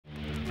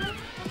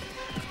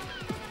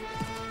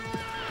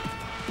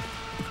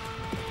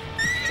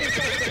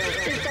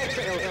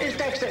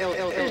Dexter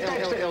ill? Is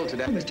Dexter ill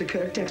today? Oh, Mr.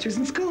 Kirk, Dexter's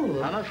in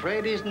school. I'm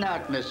afraid he's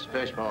not, Miss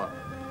Fishmore.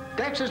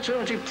 Dexter's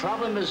truancy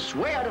problem is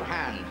way out of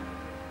hand.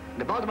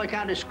 The Baltimore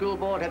County School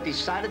Board have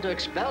decided to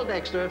expel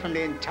Dexter from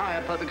the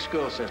entire public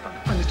school system.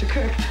 Oh, Mr.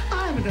 Kirk,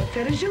 I'm as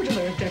upset as you to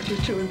learn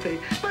Dexter's truancy,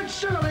 but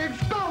surely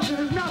expulsion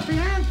is not the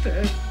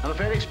answer. I'm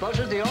afraid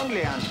expulsion is the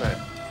only answer.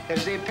 It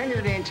is the opinion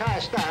of the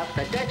entire staff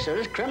that Dexter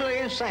is criminally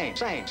insane.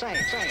 Sane.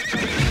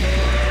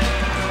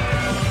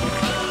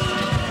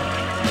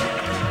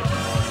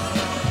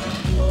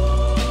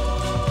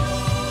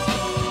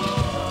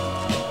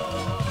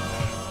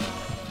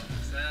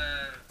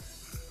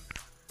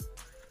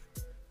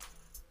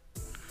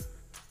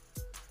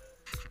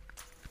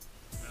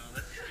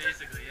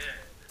 Basically it.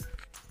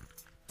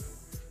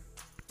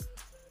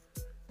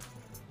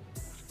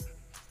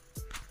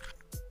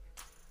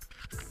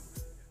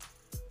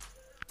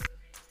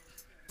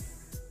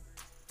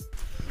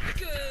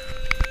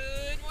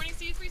 Good morning,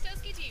 CUFST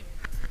ski team.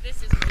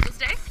 This is Mogul's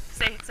day.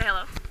 Say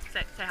hello.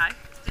 Say hi.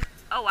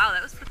 Oh wow,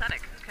 that was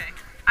pathetic. Okay.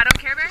 I don't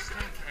care bear?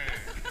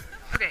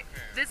 Okay,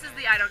 this is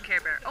the I don't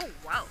care bear. Oh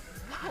wow.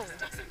 Whoa.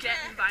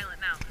 Getting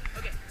violent now.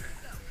 Okay.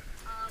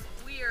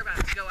 We are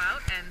about to go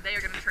out and they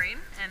are going to train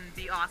and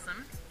be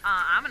awesome.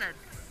 I'm going to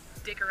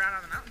dick around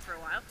on the mountain for a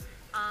while.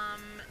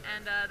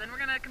 And then we're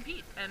going to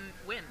compete and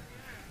win.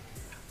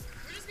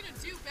 We're just going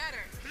to do better.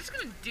 We're just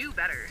going to do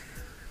better.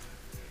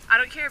 I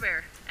don't care,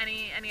 Bear.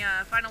 Any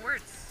final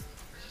words?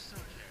 I just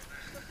don't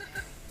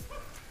care.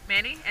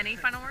 Mandy, any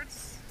final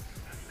words?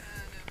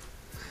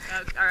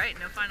 No. All right,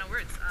 no final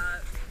words.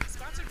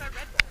 Sponsored by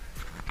Red Bull.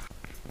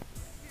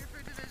 Here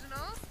for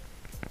divisionals.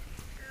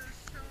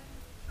 Show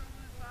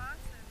the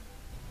boss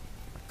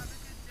and have a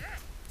good day.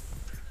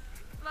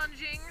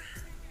 Lunging.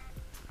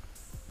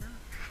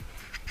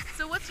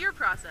 So what's your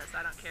process?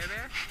 I don't care,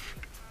 Bear.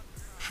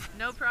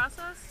 No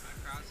process?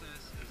 My process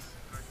is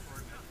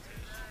hardcore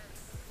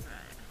meditation.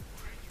 Right.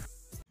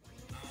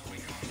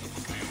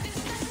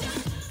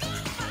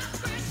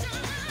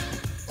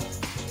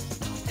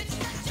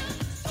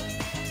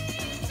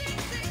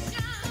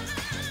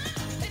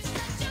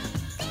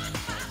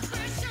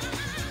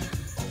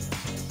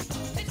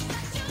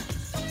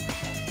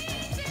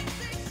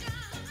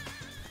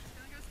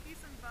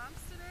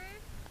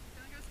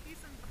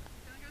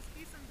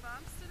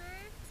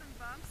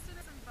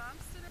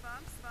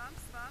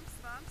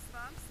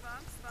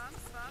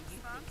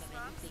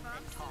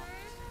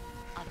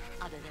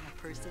 Other than a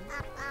person.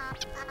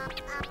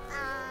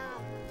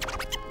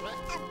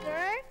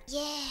 Whatever.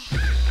 Yeah.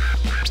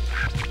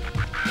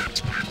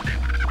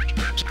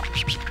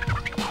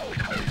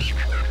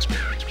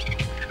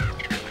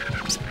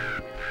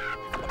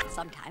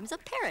 Sometimes a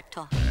parrot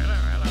talks.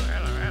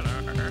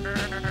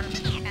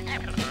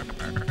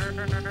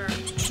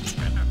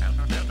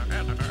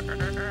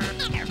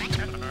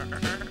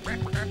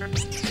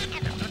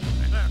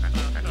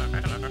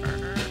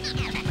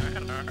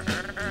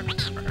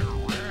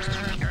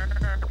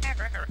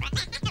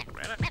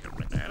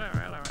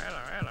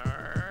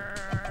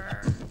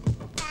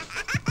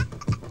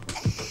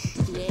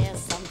 Yeah,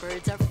 some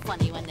birds are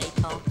funny when they